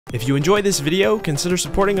If you enjoyed this video, consider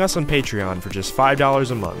supporting us on Patreon for just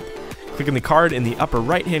 $5 a month. Click on the card in the upper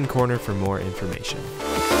right-hand corner for more information.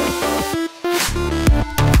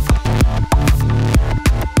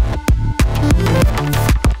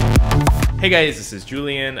 Hey guys, this is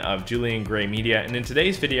Julian of Julian Gray Media, and in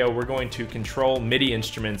today's video we're going to control MIDI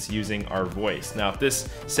instruments using our voice. Now if this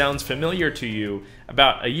sounds familiar to you,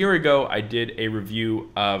 about a year ago I did a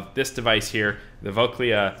review of this device here, the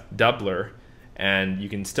Vochlea Dubler, and you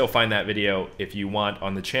can still find that video if you want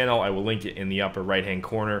on the channel. I will link it in the upper right hand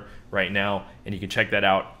corner right now and you can check that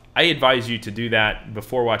out. I advise you to do that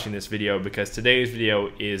before watching this video because today's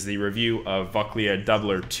video is the review of Vochlea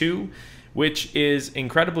Dubler 2, which is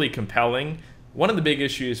incredibly compelling. One of the big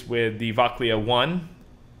issues with the Vochlea 1,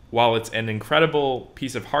 while it's an incredible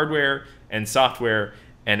piece of hardware and software,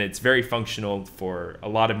 and it's very functional for a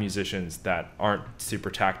lot of musicians that aren't super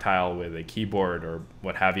tactile with a keyboard or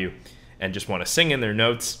what have you, and just want to sing in their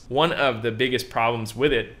notes, one of the biggest problems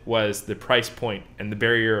with it was the price point and the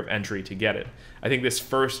barrier of entry to get it. I think this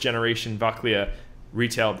first generation Vochlea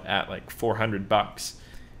retailed at like 400 bucks.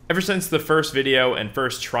 Ever since the first video and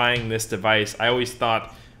first trying this device, I always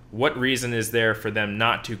thought, what reason is there for them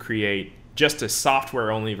not to create just a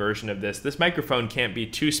software-only version of this? This microphone can't be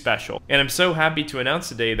too special. And I'm so happy to announce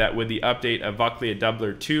today that with the update of Vochlea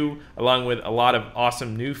Dubler 2, along with a lot of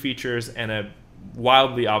awesome new features and a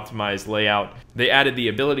wildly optimized layout, they added the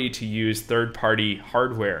ability to use third-party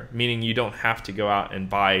hardware, meaning you don't have to go out and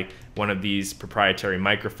buy one of these proprietary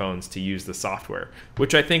microphones to use the software,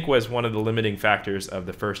 which I think was one of the limiting factors of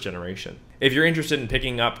the first generation. If you're interested in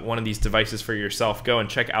picking up one of these devices for yourself, go and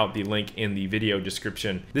check out the link in the video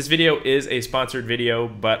description. This video is a sponsored video,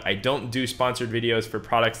 but I don't do sponsored videos for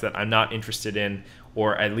products that I'm not interested in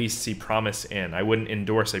or at least see promise in. I wouldn't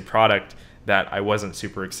endorse a product that I wasn't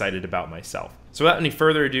super excited about myself. So without any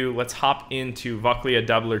further ado, let's hop into Vochlea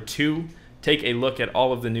Dubler 2, take a look at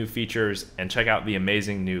all of the new features, and check out the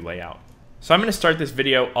amazing new layout. So I'm going to start this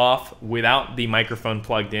video off without the microphone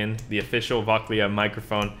plugged in, the official Vochlea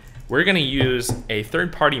microphone. We're going to use a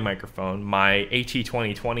third-party microphone, my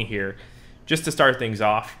AT2020 here, just to start things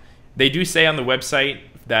off. They do say on the website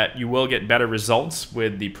that you will get better results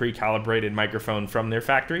with the pre-calibrated microphone from their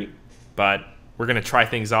factory, but we're going to try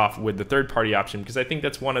things off with the third-party option because I think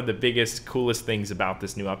that's one of the biggest, coolest things about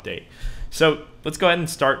this new update. So let's go ahead and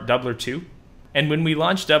start Dubler 2. And when we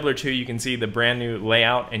launch Dubler 2, you can see the brand new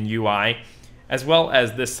layout and UI, as well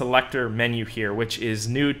as this selector menu here, which is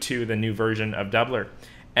new to the new version of Dubler.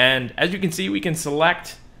 And as you can see, we can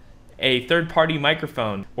select a third-party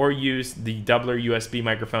microphone or use the Dubler USB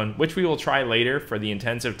microphone, which we will try later for the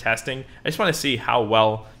intensive testing. I just want to see how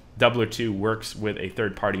well Dubler 2 works with a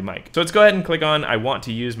third-party mic. So let's go ahead and click on I want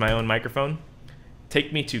to use my own microphone.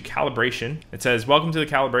 Take me to calibration. It says, welcome to the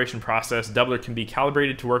calibration process. Dubler can be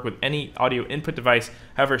calibrated to work with any audio input device.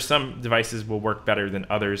 However, some devices will work better than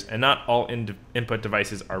others, and not all input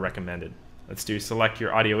devices are recommended. Let's do select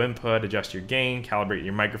your audio input, adjust your gain, calibrate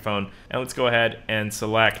your microphone, and let's go ahead and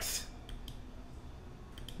select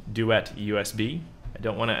Duet USB. I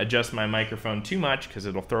don't want to adjust my microphone too much because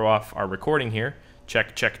it'll throw off our recording here.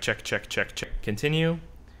 Check, check, check, check, check, check. Continue.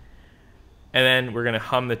 And then we're going to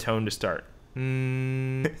hum the tone to start.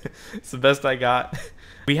 It's the best I got.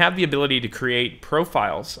 We have the ability to create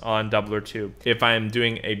profiles on Dubler 2. If I'm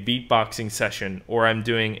doing a beatboxing session, or I'm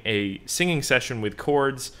doing a singing session with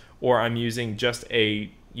chords, or I'm using just a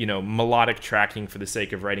melodic tracking for the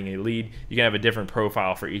sake of writing a lead, you can have a different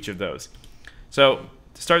profile for each of those. So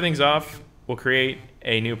to start things off, we'll create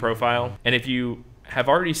a new profile. And if you have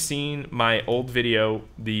already seen my old video,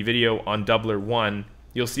 the video on Dubler 1,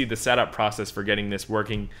 you'll see the setup process for getting this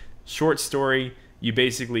working. Short story, you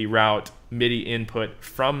basically route MIDI input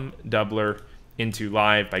from Dubler into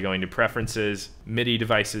Live by going to Preferences, MIDI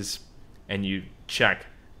Devices, and you check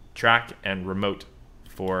Track and Remote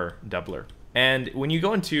for Dubler. And when you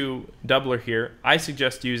go into Dubler here, I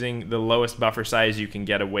suggest using the lowest buffer size you can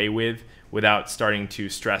get away with without starting to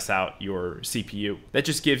stress out your CPU. That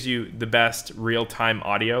just gives you the best real-time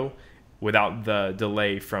audio without the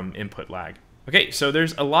delay from input lag. Okay, so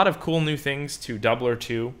there's a lot of cool new things to Dubler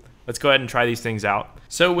 2. Let's go ahead and try these things out.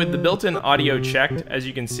 So with the built-in audio checked, as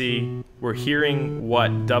you can see, we're hearing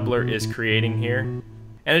what Dubler is creating here. And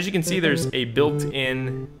as you can see, there's a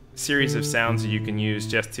built-in series of sounds that you can use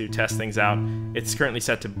just to test things out. It's currently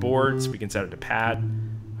set to boards. We can set it to pad.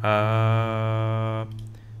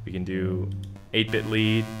 We can do 8-bit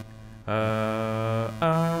lead.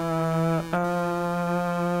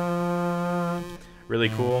 Really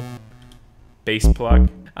cool. Bass plug.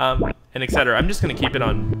 And etc. I'm just going to keep it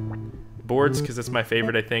on boards because that's my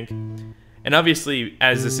favorite, I think. And obviously,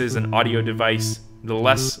 as this is an audio device, the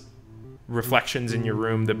less reflections in your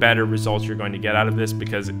room, the better results you're going to get out of this,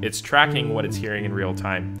 because it's tracking what it's hearing in real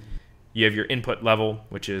time. You have your input level,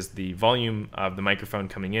 which is the volume of the microphone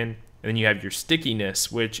coming in, and then you have your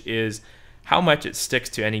stickiness, which is how much it sticks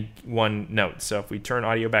to any one note. So if we turn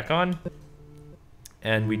audio back on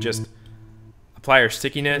and we just apply our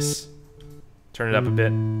stickiness, turn it up a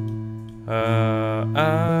bit,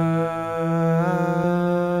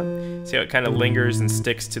 see how it kind of lingers and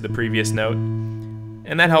sticks to the previous note.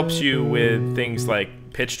 And that helps you with things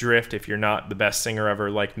like pitch drift if you're not the best singer ever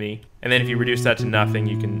like me. And then if you reduce that to nothing,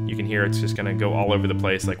 you can hear it's just gonna go all over the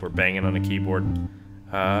place like we're banging on a keyboard.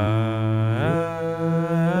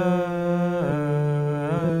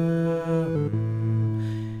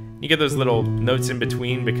 You get those little notes in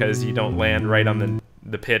between because you don't land right on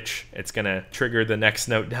the pitch. It's gonna trigger the next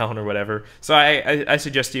note down or whatever. So I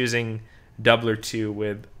suggest using Dubler 2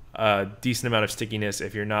 with a decent amount of stickiness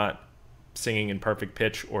if you're not singing in perfect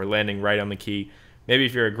pitch or landing right on the key. Maybe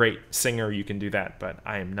if you're a great singer, you can do that, but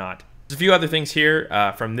I am not. There's a few other things here.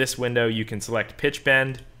 From this window, you can select pitch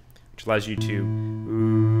bend, which allows you to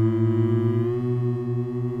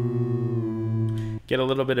get a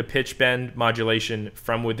little bit of pitch bend modulation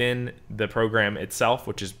from within the program itself,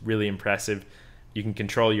 which is really impressive. You can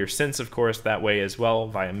control your synths, of course, that way as well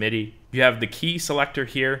via MIDI. You have the key selector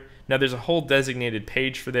here. Now there's a whole designated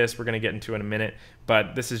page for this we're going to get into in a minute,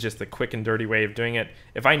 but this is just the quick and dirty way of doing it.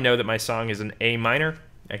 If I know that my song is an A minor,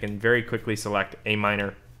 I can very quickly select A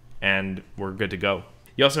minor and we're good to go.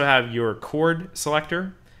 You also have your chord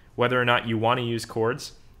selector, whether or not you want to use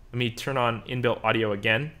chords. Let me turn on inbuilt audio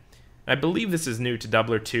again. I believe this is new to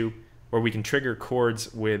Dubler 2, where we can trigger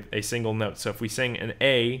chords with a single note. So if we sing an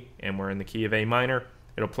A and we're in the key of A minor,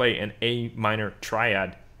 it'll play an A minor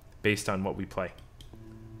triad based on what we play.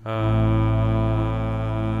 Of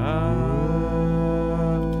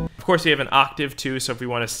course, you have an octave too, so if we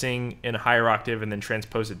want to sing in a higher octave and then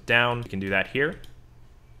transpose it down, we can do that here.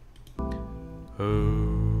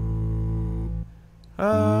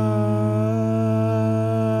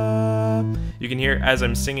 You can hear as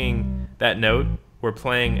I'm singing that note, we're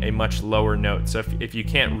playing a much lower note. So if you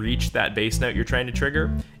can't reach that bass note you're trying to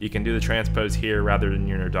trigger, you can do the transpose here rather than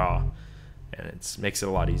your DAW, and it makes it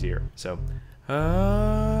a lot easier. So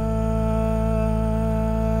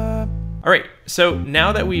all right, so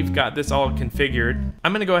now that we've got this all configured,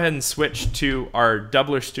 I'm gonna go ahead and switch to our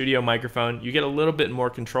Dubler Studio microphone. You get a little bit more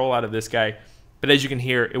control out of this guy, but as you can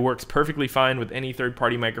hear, it works perfectly fine with any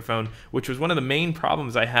third-party microphone, which was one of the main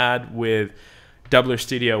problems I had with Dubler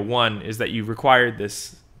Studio 1, is that you required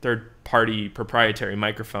this third-party proprietary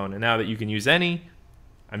microphone, and now that you can use any,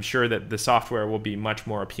 I'm sure that the software will be much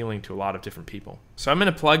more appealing to a lot of different people. So I'm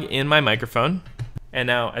gonna plug in my microphone. And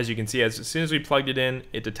now, as you can see, as soon as we plugged it in,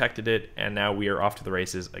 it detected it, and now we are off to the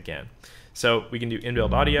races again. So we can do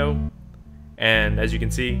inbuilt audio, and as you can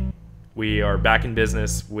see, we are back in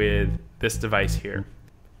business with this device here.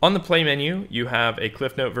 On the play menu, you have a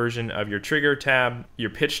Cliff Note version of your trigger tab, your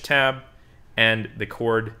pitch tab, and the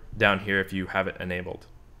chord down here if you have it enabled.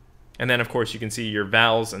 And then, of course, you can see your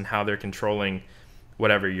vowels and how they're controlling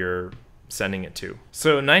whatever you're sending it to.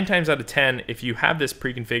 So 9 times out of 10, if you have this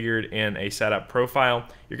pre-configured in a setup profile,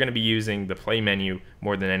 you're going to be using the play menu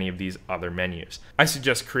more than any of these other menus. I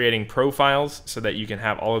suggest creating profiles so that you can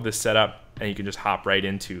have all of this set up and you can just hop right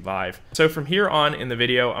into live. So from here on in the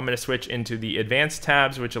video, I'm going to switch into the advanced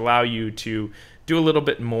tabs, which allow you to do a little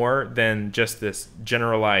bit more than just this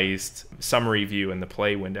generalized summary view in the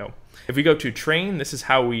play window. If we go to train, this is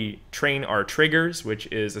how we train our triggers, which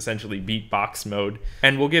is essentially beatbox mode.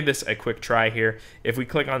 And we'll give this a quick try here. If we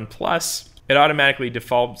click on plus, it automatically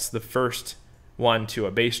defaults the first one to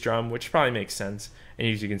a bass drum, which probably makes sense. And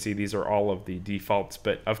as you can see, these are all of the defaults,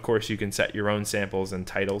 but of course you can set your own samples and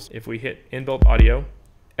titles. If we hit inbuilt audio,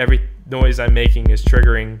 every noise I'm making is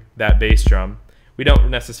triggering that bass drum. We don't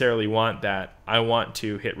necessarily want that. I want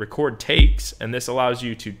to hit record takes, and this allows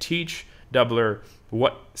you to teach Dubler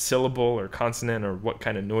what syllable or consonant or what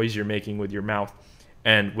kind of noise you're making with your mouth,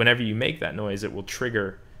 and whenever you make that noise, it will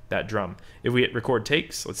trigger that drum. If we hit record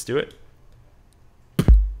takes, let's do it.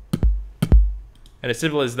 And as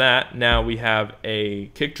simple as that, now we have a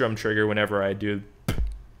kick drum trigger whenever I do.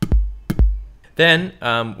 Then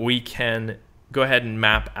we can go ahead and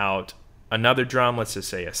map out another drum, let's just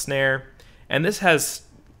say a snare. And this has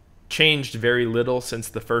changed very little since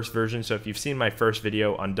the first version. So if you've seen my first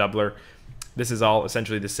video on Dubler, this is all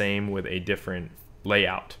essentially the same with a different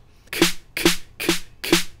layout.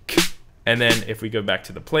 And then if we go back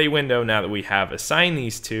to the play window, now that we have assigned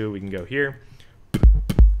these two, we can go here.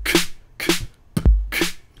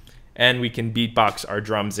 And we can beatbox our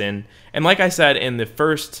drums in. And like I said in the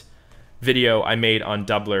first video I made on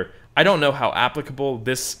Dubler. I don't know how applicable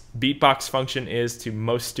this beatbox function is to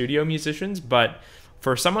most studio musicians, but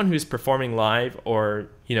for someone who's performing live, or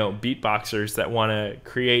beatboxers that want to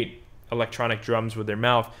create electronic drums with their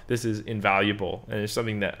mouth, this is invaluable, and it's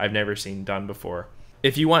something that I've never seen done before.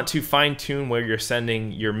 If you want to fine tune where you're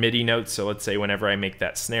sending your MIDI notes, so let's say whenever I make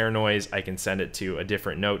that snare noise, I can send it to a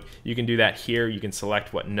different note. You can do that here. You can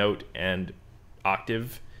select what note and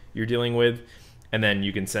octave you're dealing with, and then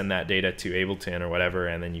you can send that data to Ableton or whatever,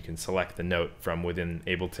 and then you can select the note from within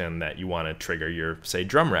Ableton that you want to trigger your, say,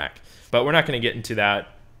 drum rack. But we're not going to get into that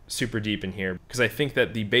super deep in here, because I think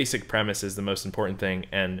that the basic premise is the most important thing,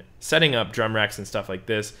 and setting up drum racks and stuff like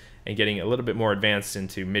this and getting a little bit more advanced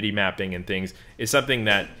into MIDI mapping and things is something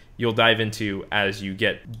that you'll dive into as you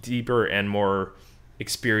get deeper and more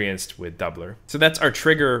experienced with Dubler. So that's our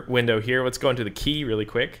trigger window here. Let's go into the key really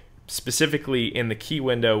quick. Specifically in the key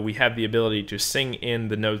window, we have the ability to sing in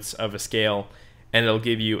the notes of a scale, and it'll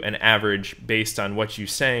give you an average based on what you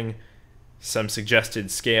sang, some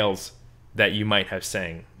suggested scales that you might have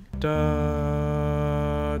sang.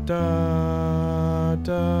 Da, da,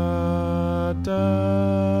 da, da.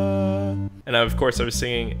 And of course I was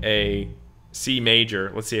singing a C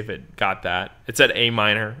major. Let's see if it got that. It said A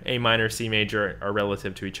minor. A minor, C major are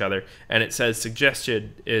relative to each other, and it says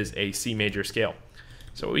suggested is a C major scale.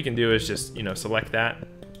 So what we can do is just, select that,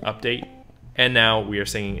 update, and now we are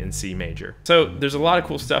singing in C major. So there's a lot of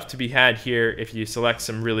cool stuff to be had here. If you select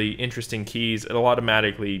some really interesting keys, it'll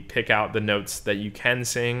automatically pick out the notes that you can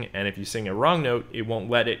sing, and if you sing a wrong note, it won't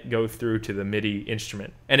let it go through to the MIDI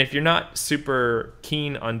instrument. And if you're not super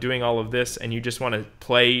keen on doing all of this and you just want to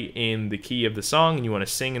play in the key of the song and you want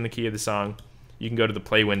to sing in the key of the song, you can go to the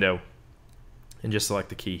play window and just select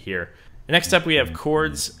the key here. Next up we have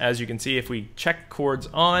chords. As you can see, if we check chords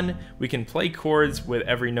on, we can play chords with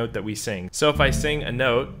every note that we sing. So if I sing a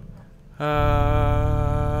note, as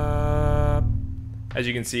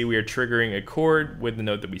you can see, we are triggering a chord with the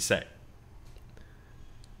note that we say.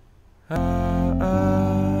 And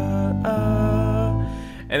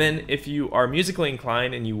then if you are musically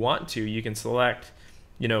inclined and you want to, you can select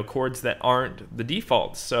chords that aren't the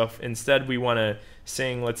defaults. So if instead we want to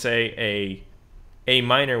sing, let's say, A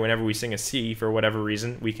minor whenever we sing a C for whatever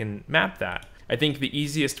reason, we can map that. I think the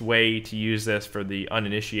easiest way to use this for the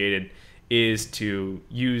uninitiated is to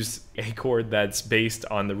use a chord that's based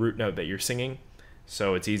on the root note that you're singing,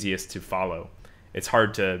 so it's easiest to follow. It's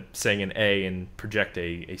hard to sing an A and project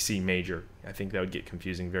a C major. I think that would get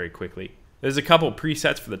confusing very quickly. There's a couple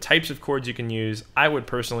presets for the types of chords you can use. I would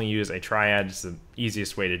personally use a triad. It's the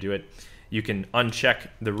easiest way to do it. You can uncheck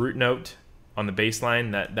the root note on the bass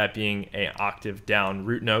line, that being an octave down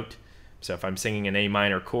root note. So if I'm singing an A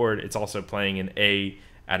minor chord, it's also playing an A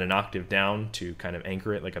at an octave down to kind of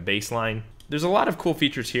anchor it like a bass line. There's a lot of cool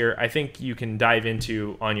features here I think you can dive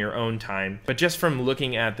into on your own time, but just from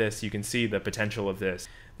looking at this, you can see the potential of this.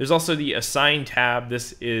 There's also the Assign tab.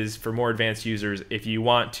 This is for more advanced users. If you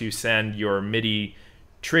want to send your MIDI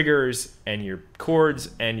triggers and your chords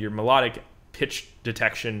and your melodic pitch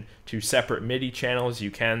detection to separate MIDI channels,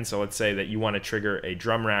 you can. So let's say that you want to trigger a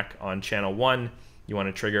drum rack on channel 1, you want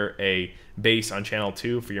to trigger a bass on channel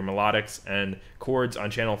 2 for your melodics, and chords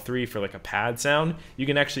on channel 3 for like a pad sound. You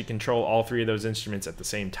can actually control all three of those instruments at the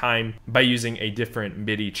same time by using a different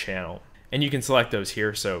MIDI channel. And you can select those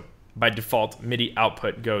here. So by default, MIDI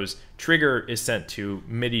output goes, trigger is sent to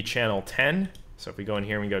MIDI channel 10. So if we go in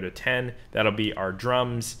here and we go to 10, that'll be our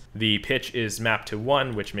drums. The pitch is mapped to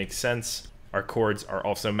 1, which makes sense. Our chords are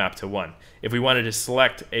also mapped to 1. If we wanted to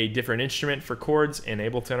select a different instrument for chords in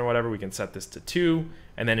Ableton or whatever, we can set this to 2,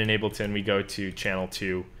 and then in Ableton we go to channel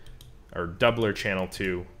 2, or Dubler channel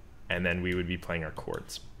 2, and then we would be playing our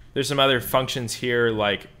chords. There's some other functions here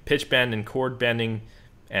like pitch bend and chord bending,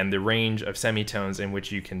 and the range of semitones in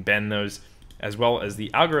which you can bend those, as well as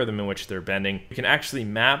the algorithm in which they're bending. You can actually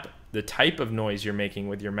map the type of noise you're making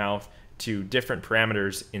with your mouth to different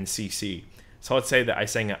parameters in CC. So let's say that I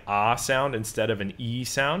sang an ah sound instead of an e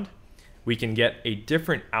sound. We can get a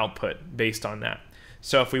different output based on that.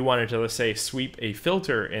 So if we wanted to, let's say, sweep a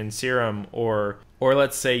filter in Serum, or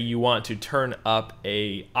let's say you want to turn up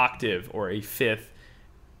a octave or a fifth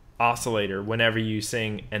oscillator whenever you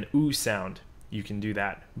sing an oo sound, you can do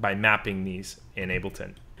that by mapping these in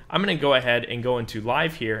Ableton. I'm going to go ahead and go into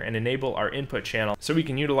Live here and enable our input channel so we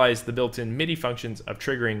can utilize the built-in MIDI functions of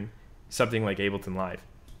triggering something like Ableton Live.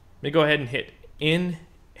 Let me go ahead and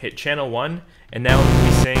hit channel 1, and now when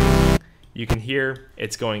we sing, you can hear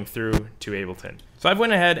it's going through to Ableton. So I've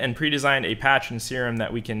went ahead and pre-designed a patch in Serum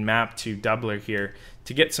that we can map to Dubler here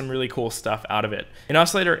to get some really cool stuff out of it. In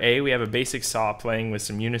oscillator A, we have a basic saw playing with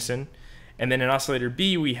some unison, And then in oscillator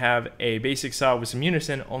B, we have a basic saw with some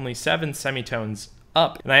unison, only 7 semitones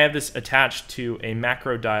up. And I have this attached to a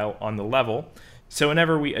macro dial on the level. So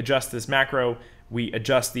whenever we adjust this macro, we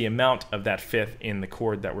adjust the amount of that fifth in the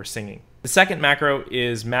chord that we're singing. The second macro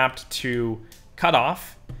is mapped to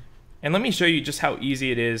cutoff. And let me show you just how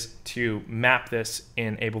easy it is to map this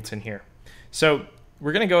in Ableton here. So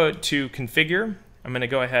we're going to go to configure. I'm going to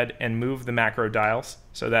go ahead and move the macro dials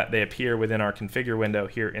so that they appear within our configure window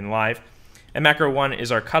here in live. And macro 1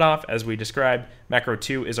 is our cutoff as we described. Macro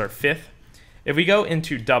 2 is our fifth. If we go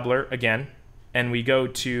into Dubler again and we go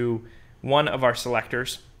to one of our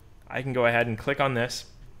selectors, I can go ahead and click on this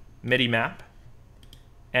MIDI map.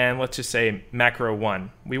 And let's just say macro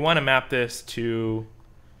 1. We want to map this to,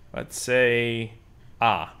 let's say,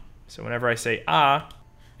 ah. So whenever I say ah,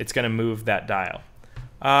 it's going to move that dial.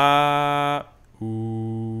 Ah,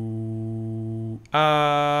 ooh,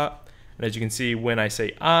 ah. And as you can see, when I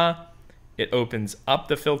say ah, it opens up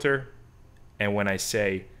the filter. And when I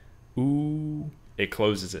say ooh, it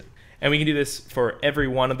closes it. And we can do this for every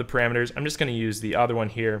one of the parameters. I'm just going to use the other one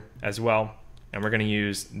here as well. And we're going to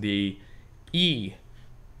use the E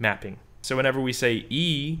mapping. So whenever we say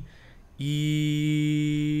E,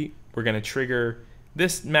 we're going to trigger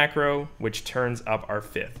this macro, which turns up our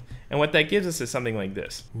fifth. And what that gives us is something like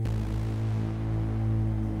this.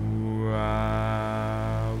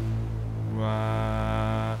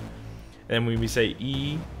 And when we say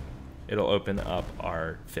E, it'll open up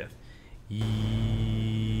our fifth. E.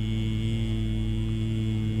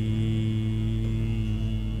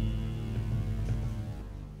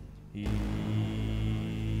 E.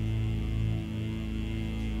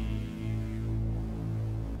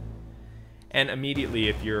 And immediately,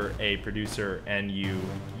 if you're a producer and you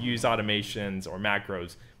use automations or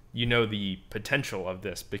macros, you know the potential of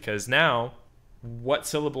this, because now what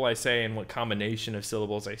syllable I say and what combination of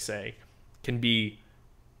syllables I say can be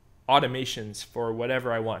automations for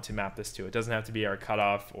whatever I want to map this to. It doesn't have to be our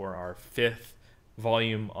cutoff or our fifth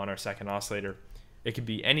volume on our second oscillator. It could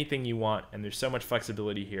be anything you want, and there's so much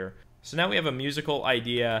flexibility here. So now we have a musical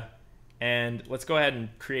idea, and let's go ahead and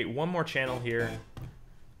create one more channel here.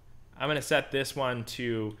 I'm going to set this one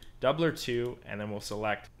to Dubler 2, and then we'll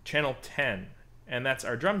select channel 10, and that's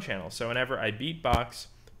our drum channel. So whenever I beatbox,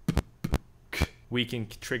 we can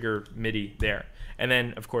trigger MIDI there. And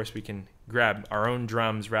then, of course, we can grab our own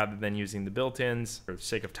drums rather than using the built-ins. For the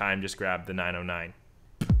sake of time, just grab the 909.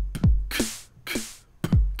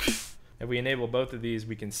 If we enable both of these,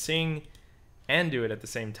 we can sing and do it at the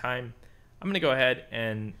same time. I'm going to go ahead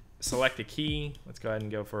and select a key. Let's go ahead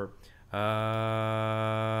and go for, I'll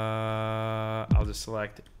just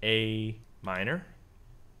select A minor.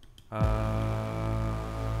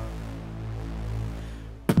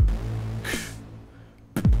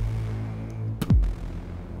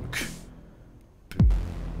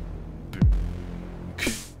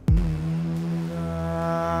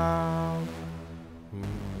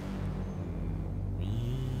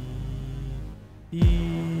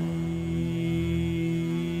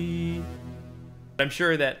 I'm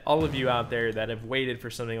sure that all of you out there that have waited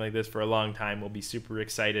for something like this for a long time will be super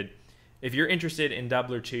excited. If you're interested in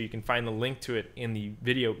Dubler 2, you can find the link to it in the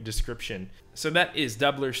video description. So that is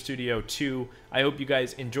Dubler Studio 2. I hope you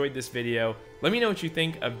guys enjoyed this video. Let me know what you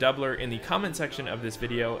think of Dubler in the comment section of this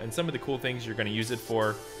video and some of the cool things you're going to use it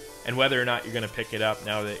for, and whether or not you're going to pick it up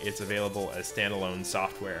now that it's available as standalone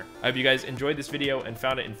software. I hope you guys enjoyed this video and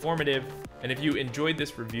found it informative. And if you enjoyed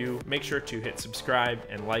this review, make sure to hit subscribe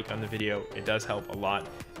and like on the video. It does help a lot,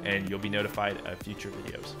 and you'll be notified of future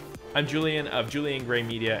videos. I'm Julian of Julian Gray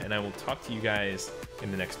Media, and I will talk to you guys in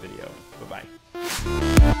the next video.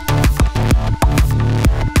 Bye-bye.